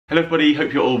Hello everybody,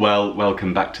 hope you're all well.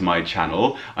 Welcome back to my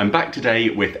channel. I'm back today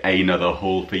with another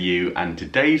haul for you, and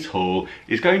today's haul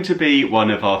is going to be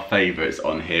one of our favourites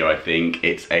on here, I think.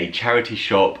 It's a charity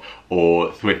shop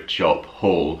or thrift shop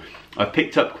haul. I've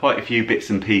picked up quite a few bits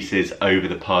and pieces over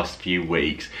the past few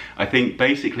weeks. I think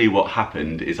basically what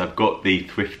happened is I've got the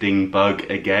thrifting bug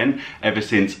again ever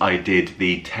since I did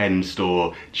the 10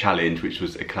 store challenge, which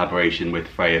was a collaboration with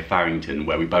Carrington,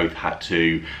 where we both had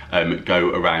to go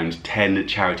around 10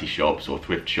 charity shops or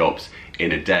thrift shops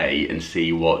in a day and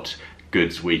see what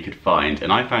goods we could find,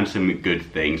 and I found some good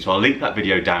things, so I'll link that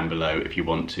video down below if you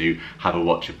want to have a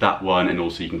watch of that one, and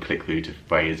also you can click through to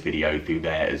Freya's video through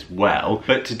there as well.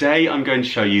 But today I'm going to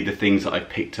show you the things that I've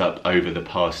picked up over the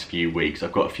past few weeks.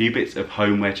 I've got a few bits of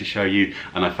homeware to show you,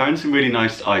 and I found some really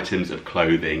nice items of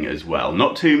clothing as well.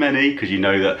 Not too many, because you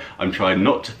know that I'm trying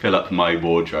not to fill up my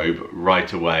wardrobe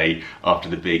right away after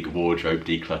the big wardrobe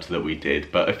declutter that we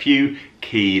did, but a few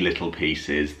key little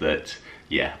pieces that,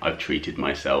 yeah, I've treated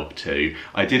myself to.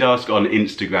 I did ask on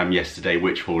Instagram yesterday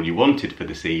which haul you wanted for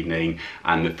this evening,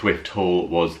 and the thrift haul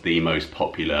was the most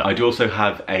popular. I do also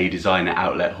have a designer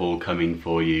outlet haul coming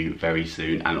for you very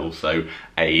soon, and also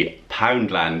a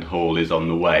Poundland haul is on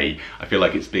the way. I feel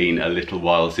like it's been a little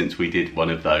while since we did one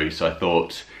of those, so I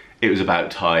thought it was about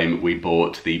time we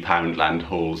brought the Poundland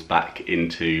hauls back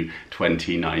into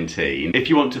 2019. If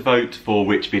you want to vote for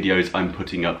which videos I'm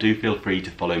putting up, do feel free to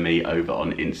follow me over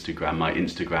on Instagram. My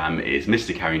Instagram is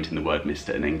Mr. Carrington, the word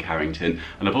Mr. and then Carrington.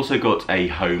 And I've also got a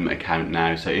home account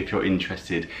now, so if you're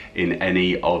interested in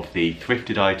any of the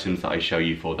thrifted items that I show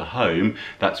you for the home,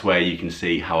 that's where you can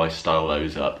see how I style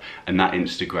those up. And that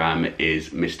Instagram is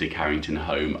Mr. Carrington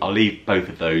Home. I'll leave both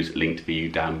of those linked for you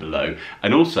down below.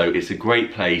 And also, it's a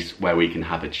great place where we can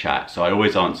have a chat, so I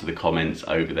always answer the comments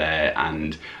over there,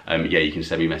 and yeah, you can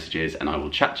send me messages and I will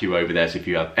chat to you over there. So if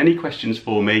you have any questions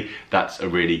for me, that's a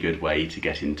really good way to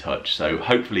get in touch. So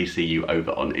hopefully see you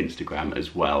over on Instagram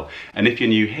as well. And if you're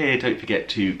new here, don't forget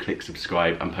to click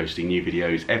subscribe. I'm posting new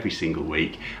videos every single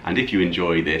week, and if you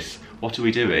enjoy this, what are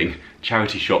we doing?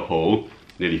 Charity shop haul,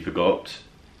 nearly forgot.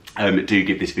 Do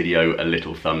give this video a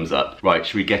little thumbs up. Right,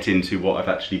 should we get into what I've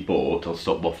actually bought? I'll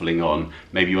stop waffling on.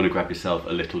 Maybe you want to grab yourself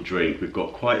a little drink. We've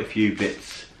got quite a few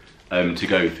bits to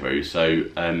go through, so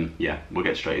yeah, we'll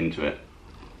get straight into it.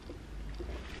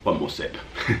 One more sip.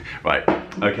 Right,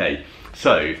 okay,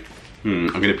 so I'm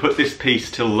going to put this piece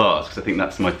till last because I think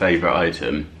that's my favourite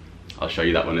item. I'll show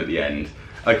you that one at the end.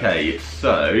 Okay,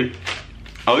 so,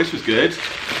 oh, this was good.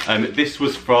 This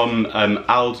was from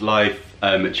Ald Life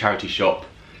charity shop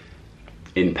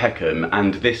in Peckham,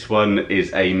 and this one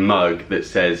is a mug that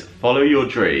says follow your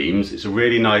dreams. It's a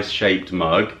really nice shaped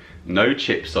mug, no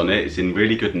chips on it, it's in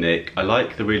really good nick. I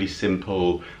like the really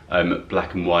simple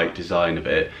black and white design of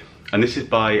it, and this is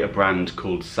by a brand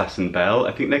called Sass & Bell.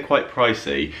 I think they're quite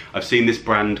pricey. I've seen this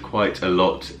brand quite a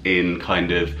lot in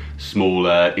kind of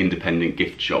smaller independent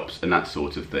gift shops and that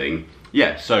sort of thing.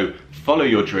 Yeah, so follow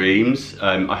your dreams.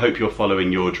 I hope you're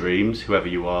following your dreams, whoever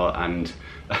you are, and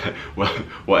well,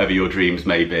 whatever your dreams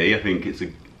may be. I think it's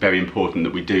very important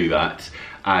that we do that.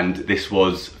 And this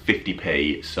was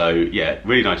 50p, so yeah,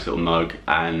 really nice little mug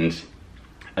and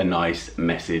a nice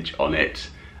message on it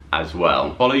as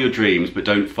well. Follow your dreams, but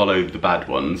don't follow the bad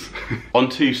ones.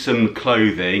 Onto some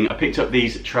clothing. I picked up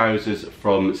these trousers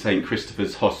from St.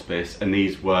 Christopher's Hospice, and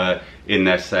these were in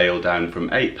their sale down from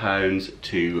 £8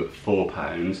 to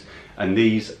 £4, and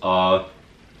these are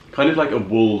kind of like a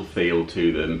wool feel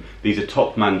to them. These are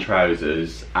Topman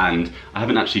trousers, and I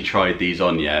haven't actually tried these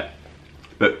on yet,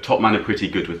 but Topman are pretty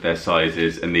good with their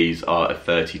sizes, and these are a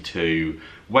 32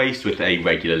 waist with a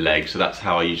regular leg, so that's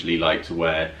how I usually like to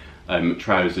wear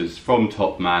trousers from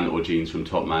Topman or jeans from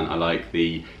Topman. I like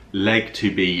the leg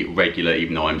to be regular,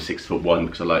 even though I'm 6'1",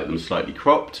 because I like them slightly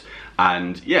cropped.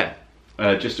 And yeah,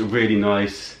 just a really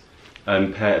nice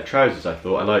pair of trousers, I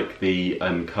thought. I like the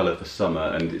colour for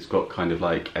summer, and it's got kind of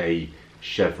like a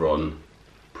chevron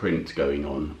print going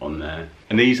on there.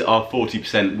 And these are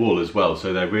 40% wool as well,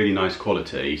 so they're really nice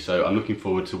quality, so I'm looking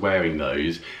forward to wearing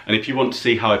those. And if you want to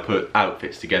see how I put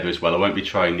outfits together as well, I won't be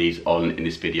trying these on in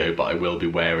this video, but I will be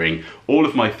wearing all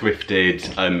of my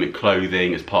thrifted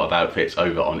clothing as part of outfits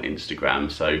over on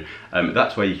Instagram, so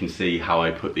that's where you can see how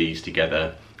I put these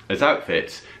together as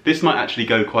outfits. This might actually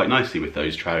go quite nicely with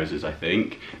those trousers, I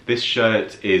think. This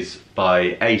shirt is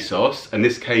by ASOS, and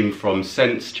this came from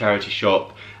Sense charity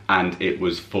shop, and it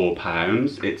was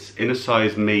 £4. It's in a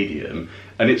size medium,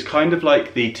 and it's kind of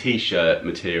like the t-shirt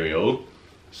material.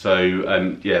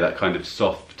 So yeah, that kind of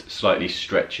soft, slightly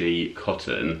stretchy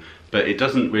cotton, but it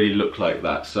doesn't really look like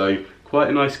that. So quite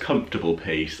a nice comfortable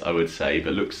piece, I would say,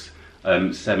 but looks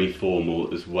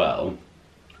semi-formal as well.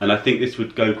 And I think this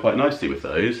would go quite nicely with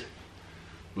those.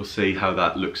 We'll see how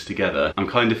that looks together. I'm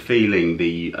kind of feeling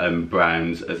the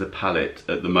browns as a palette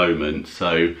at the moment,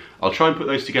 so I'll try and put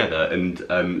those together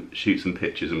and shoot some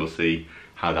pictures and we'll see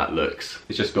how that looks.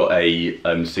 It's just got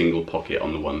a single pocket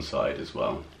on the one side as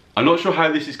well. I'm not sure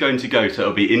how this is going to go, so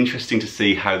it'll be interesting to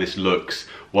see how this looks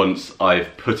once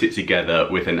I've put it together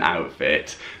with an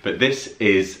outfit. But this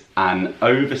is an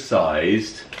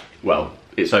oversized, well,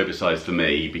 it's oversized for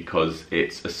me because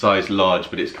it's a size large,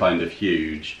 but it's kind of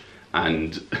huge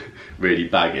and really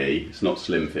baggy. It's not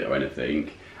slim fit or anything.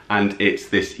 And it's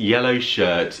this yellow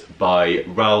shirt by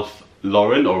Ralph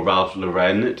Lauren or Ralph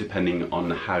Lauren, depending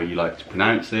on how you like to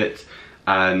pronounce it.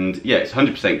 And yeah, it's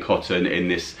 100% cotton in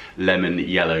this lemon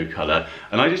yellow colour.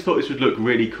 And I just thought this would look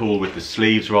really cool with the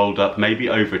sleeves rolled up, maybe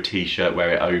over a t-shirt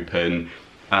where it open.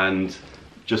 And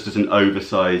just as an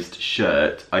oversized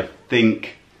shirt, I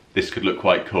think this could look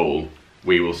quite cool.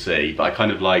 We will see, but I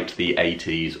kind of liked the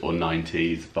 80s or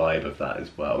 90s vibe of that as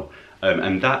well.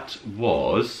 And that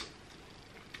was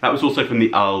also from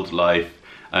the Auld Life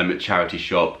charity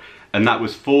shop, and that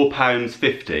was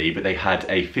 £4.50, but they had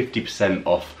a 50%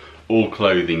 off all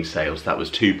clothing sales. That was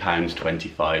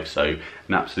 £2.25, so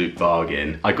an absolute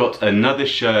bargain. I got another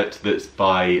shirt that's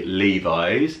by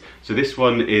Levi's. So this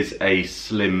one is a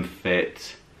slim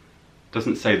fit,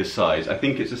 doesn't say the size, I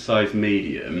think it's a size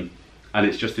medium. And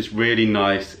it's just this really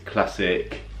nice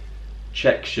classic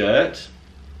check shirt,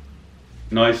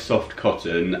 nice soft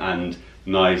cotton and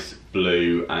nice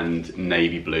blue and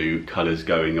navy blue colours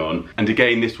going on. And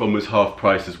again, this one was half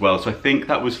price as well, so I think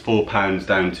that was £4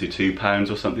 down to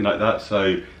 £2 or something like that.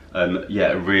 So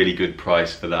yeah, a really good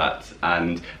price for that.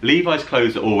 And Levi's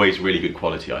clothes are always really good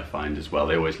quality, I find, as well.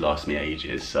 They always last me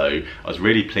ages, so I was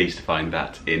really pleased to find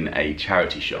that in a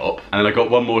charity shop. And then I got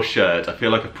one more shirt. I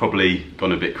feel like I've probably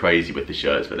gone a bit crazy with the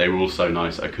shirts, but they were all so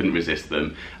nice I couldn't resist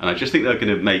them, and I just think they're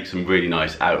going to make some really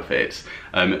nice outfits.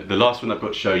 The last one I've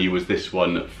got to show you was this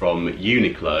one from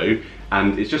Uniqlo,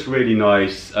 and it's just really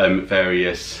nice,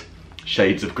 various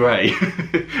shades of grey,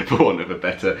 for want of a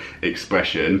better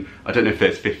expression. I don't know if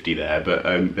there's 50 there, but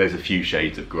there's a few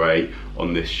shades of grey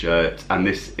on this shirt, and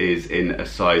this is in a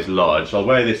size large. So I'll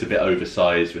wear this a bit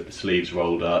oversized with the sleeves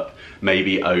rolled up,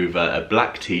 maybe over a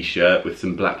black t-shirt with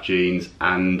some black jeans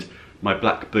and my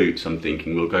black boots. I'm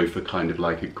thinking we'll go for kind of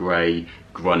like a grey,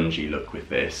 grungy look with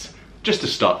this. Just to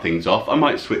start things off. I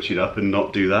might switch it up and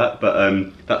not do that,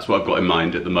 but that's what I've got in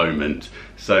mind at the moment.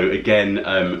 So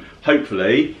again,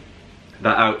 hopefully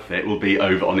that outfit will be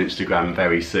over on Instagram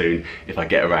very soon if I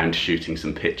get around to shooting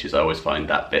some pictures. I always find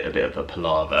that bit a bit of a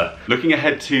palaver. Looking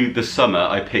ahead to the summer,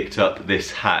 I picked up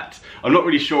this hat. I'm not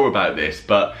really sure about this,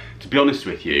 but to be honest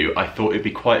with you, I thought it'd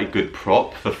be quite a good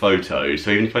prop for photos.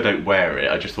 So even if I don't wear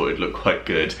it, I just thought it'd look quite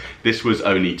good. This was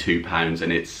only £2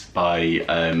 and it's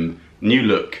by New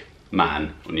Look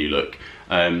Man, or New Look.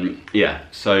 Yeah,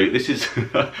 so this is,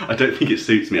 I don't think it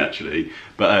suits me actually,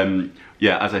 but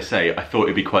yeah, as I say, I thought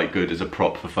it'd be quite good as a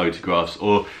prop for photographs,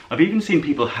 or I've even seen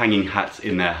people hanging hats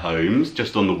in their homes,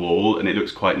 just on the wall, and it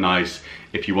looks quite nice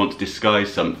if you want to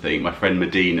disguise something. My friend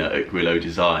Medina at Grillo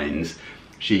Designs,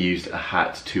 she used a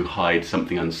hat to hide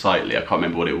something unsightly. I can't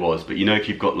remember what it was, but you know, if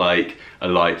you've got like a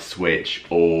light switch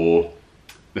or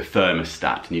the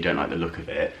thermostat and you don't like the look of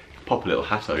it, pop a little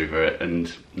hat over it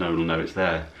and no one will know it's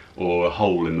there. Or a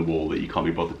hole in the wall that you can't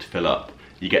be bothered to fill up.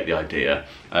 You get the idea.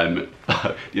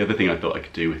 The other thing I thought I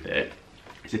could do with it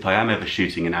is if I am ever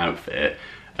shooting an outfit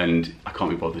and I can't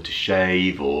be bothered to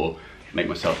shave or make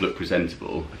myself look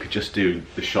presentable, I could just do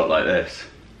the shot like this.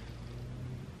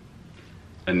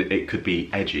 And it could be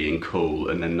edgy and cool,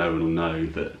 and then no one will know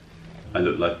that I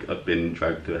look like I've been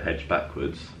dragged through a hedge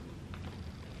backwards.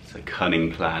 It's a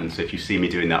cunning plan, so if you see me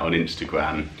doing that on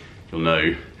Instagram, you'll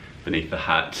know beneath the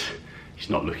hat, he's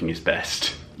not looking his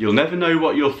best. You'll never know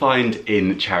what you'll find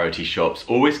in charity shops.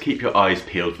 Always keep your eyes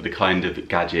peeled for the kind of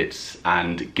gadgets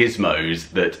and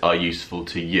gizmos that are useful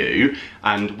to you.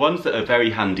 And ones that are very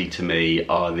handy to me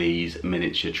are these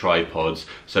miniature tripods.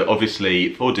 So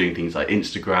obviously for doing things like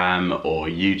Instagram or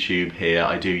YouTube here,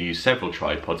 I do use several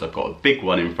tripods. I've got a big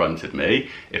one in front of me,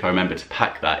 if I remember to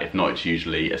pack that. If not, it's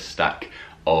usually a stack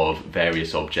of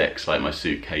various objects like my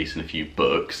suitcase and a few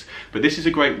books. But this is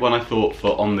a great one, I thought,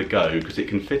 for on the go, because it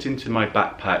can fit into my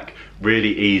backpack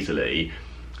really easily,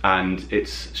 and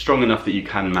it's strong enough that you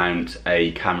can mount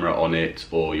a camera on it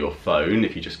or your phone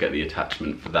if you just get the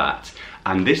attachment for that.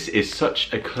 And this is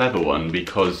such a clever one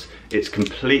because it's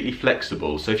completely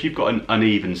flexible. So if you've got an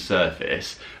uneven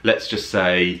surface, let's just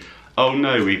say, oh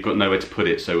no, we've got nowhere to put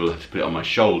it, so we'll have to put it on my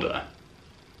shoulder,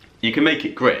 you can make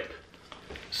it grip.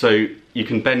 So you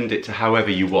can bend it to however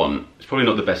you want. It's probably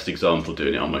not the best example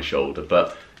doing it on my shoulder,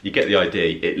 but you get the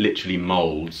idea. It literally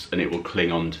molds and it will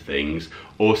cling on to things.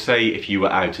 Or say if you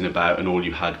were out and about and all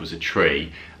you had was a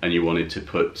tree and you wanted to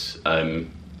put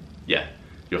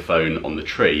your phone on the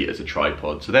tree as a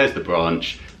tripod. So there's the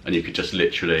branch, and you could just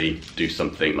literally do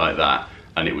something like that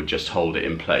and it would just hold it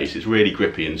in place. It's really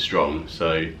grippy and strong.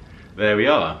 So there we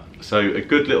are. So a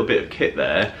good little bit of kit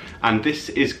there. And this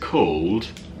is called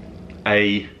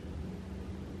a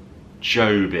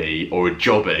Joby or a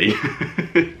Jobby.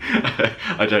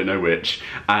 I don't know which.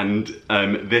 And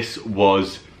this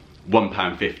was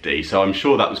 £1.50. So I'm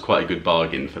sure that was quite a good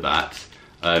bargain for that.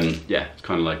 Yeah, it's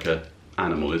kind of like a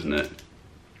animal, isn't it?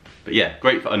 But yeah,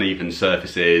 great for uneven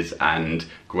surfaces and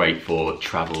great for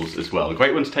travels as well. A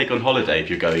great one to take on holiday if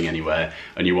you're going anywhere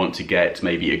and you want to get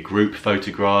maybe a group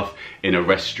photograph in a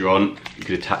restaurant. You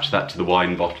could attach that to the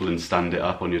wine bottle and stand it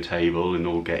up on your table and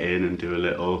all get in and do a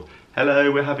little,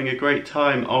 hello, we're having a great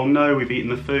time. Oh no, we've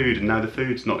eaten the food and now the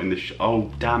food's not in the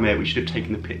oh damn it, we should have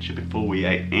taken the picture before we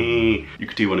ate. You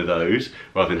could do one of those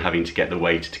rather than having to get the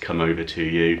waiter to come over to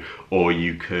you. Or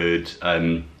you could,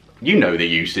 you know the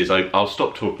uses. I'll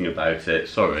stop talking about it.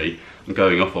 Sorry, I'm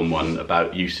going off on one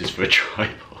about uses for a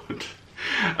tripod.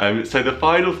 So the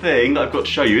final thing that I've got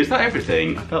to show you, is that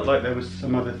everything? I felt like there was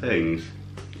some other things.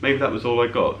 Maybe that was all I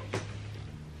got.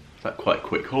 That quite a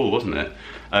quick haul, wasn't it?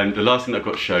 The last thing that I've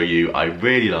got to show you I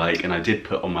really like, and I did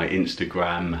put on my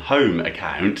Instagram home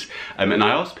account, and I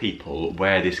asked people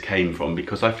where this came from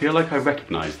because I feel like I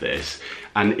recognise this,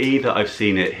 and either I've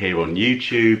seen it here on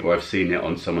YouTube or I've seen it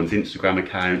on someone's Instagram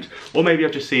account, or maybe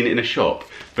I've just seen it in a shop,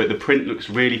 but the print looks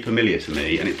really familiar to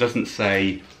me and it doesn't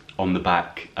say on the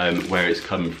back where it's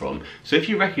come from. So if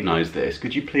you recognise this,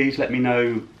 could you please let me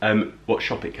know what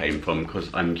shop it came from, because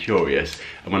I'm curious,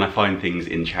 and when I find things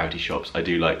in charity shops I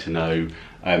do like to know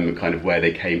kind of where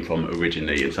they came from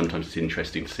originally, and sometimes it's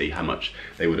interesting to see how much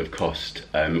they would have cost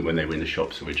when they were in the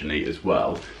shops originally as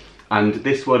well. And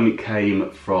this one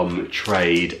came from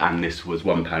Trade, and this was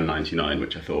 £1.99,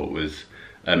 which I thought was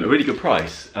a really good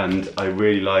price, and I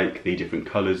really like the different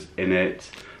colours in it,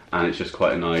 and it's just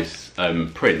quite a nice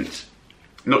print.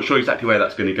 Not sure exactly where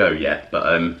that's going to go yet,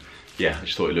 but yeah, I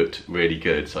just thought it looked really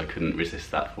good, so I couldn't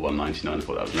resist that for £1.99. I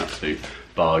thought that was an absolute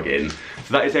bargain.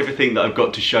 So that is everything that I've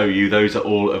got to show you. Those are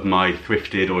all of my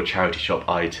thrifted or charity shop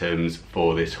items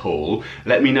for this haul.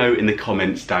 Let me know in the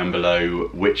comments down below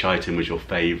which item was your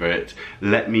favourite.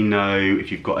 Let me know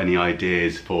if you've got any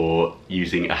ideas for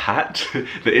using a hat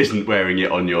that isn't wearing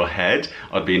it on your head.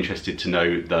 I'd be interested to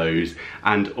know those.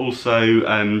 And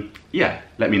also, yeah,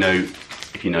 let me know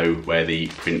if you know where the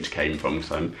print came from,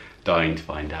 because I'm dying to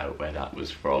find out where that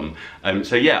was from.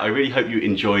 So yeah, I really hope you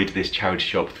enjoyed this charity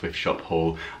shop, thrift shop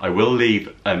haul. I will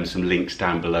leave some links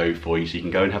down below for you, so you can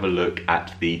go and have a look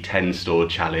at the 10 store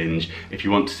challenge if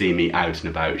you want to see me out and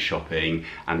about shopping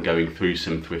and going through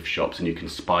some thrift shops, and you can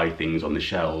spy things on the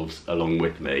shelves along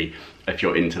with me if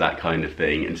you're into that kind of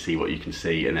thing, and see what you can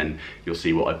see, and then you'll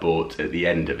see what I bought at the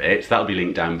end of it. So that'll be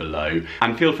linked down below.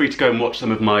 And feel free to go and watch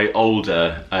some of my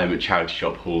older charity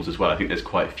shop hauls as well. I think there's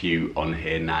quite a few on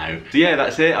here now. So yeah,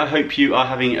 that's it. I hope you are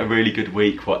having a really good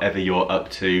week, whatever you're up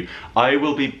to. I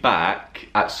will be back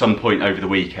at some point over the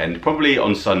weekend, probably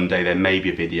on Sunday. There may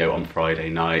be a video on Friday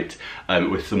night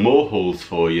with some more hauls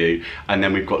for you, and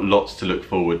then we've got lots to look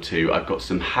forward to. I've got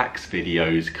some hacks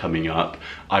videos coming up.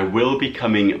 I will be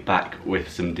coming back with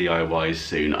some DIYs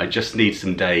soon. I just need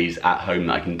some days at home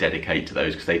that I can dedicate to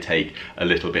those, because they take a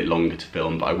little bit longer to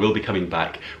film, but I will be coming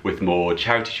back with more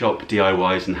charity shop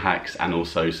DIYs and hacks, and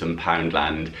also some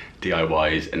Poundland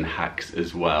DIYs and hacks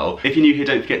as well. If you're new here,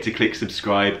 don't forget to click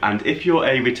subscribe, and if you're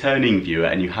a returning viewer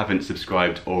and you haven't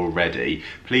subscribed already,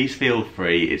 please feel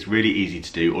free. It's really easy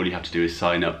to do. All you have to do is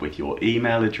sign up with your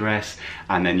email address,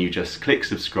 and then you just click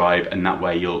subscribe, and that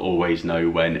way you'll always know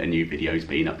when a new video's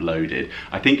been uploaded.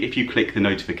 I think if you click the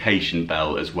notification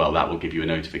bell as well, that will give you a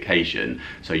notification,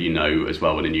 so you know as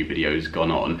well when a new video's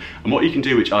gone on. And what you can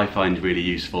do, which I find really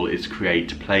useful, is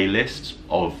create playlists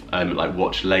of like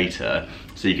watch later.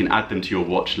 So you can add them to your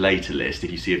watch later list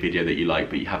if you see a video that you like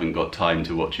but you haven't got time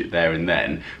to watch it there and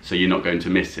then, so you're not going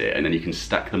to miss it, and then you can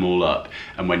stack them all up,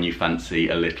 and when you fancy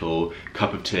a little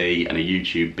cup of tea and a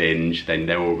YouTube binge, then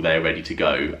they're all there ready to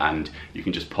go and you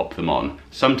can just pop them on.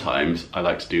 Sometimes I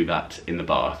like to do that in the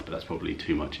bath, but that's probably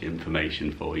too much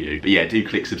information for you. But yeah, do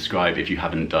click subscribe if you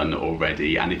haven't done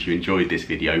already, and if you enjoyed this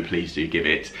video, please do give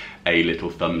it a little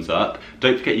thumbs up.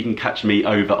 Don't forget you can catch me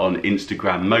over on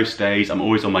Instagram most days. I'm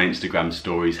always on my Instagram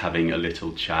stories having a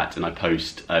little chat, and I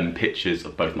post pictures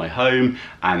of both my home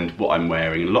and what I'm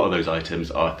wearing. A lot of those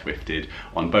items are thrifted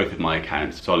on both of my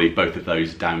accounts, so I'll leave both of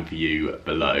those down for you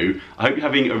below. I hope you're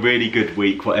having a really good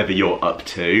week, whatever you're up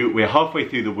to. We're halfway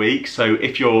through the week, so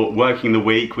if you're working the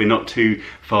week, we're not too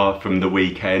far from the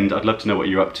weekend. I'd love to know what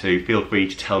you're up to. Feel free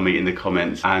to tell me in the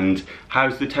comments. And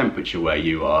how's the temperature where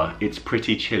you are? It's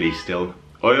pretty chilly still.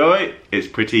 Oi oi! It's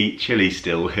pretty chilly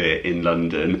still here in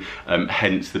London,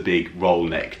 hence the big roll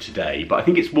neck today. But I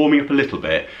think it's warming up a little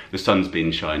bit. The sun's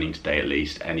been shining today at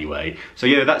least anyway. So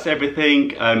yeah, that's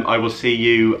everything. I will see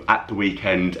you at the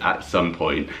weekend at some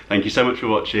point. Thank you so much for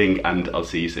watching, and I'll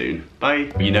see you soon.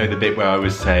 Bye! You know the bit where I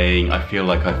was saying I feel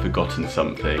like I've forgotten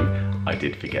something? I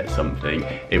did forget something.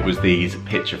 It was these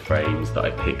picture frames that I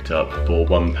picked up for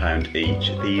 £1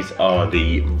 each. These are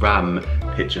the Ram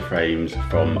picture frames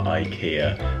from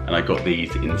Ikea, and I got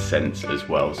these in cents as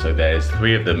well. So there's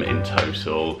 3 of them in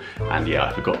total, and yeah,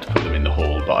 I forgot to put them in the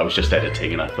haul, but I was just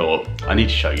editing and I thought I need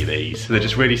to show you these. So they're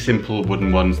just really simple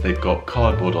wooden ones. They've got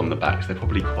cardboard on the back, so they're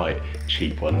probably quite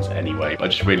cheap ones anyway. I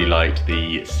just really liked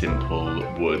the simple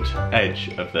wood edge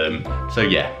of them. So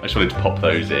yeah, I just wanted to pop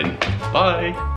those in. Bye!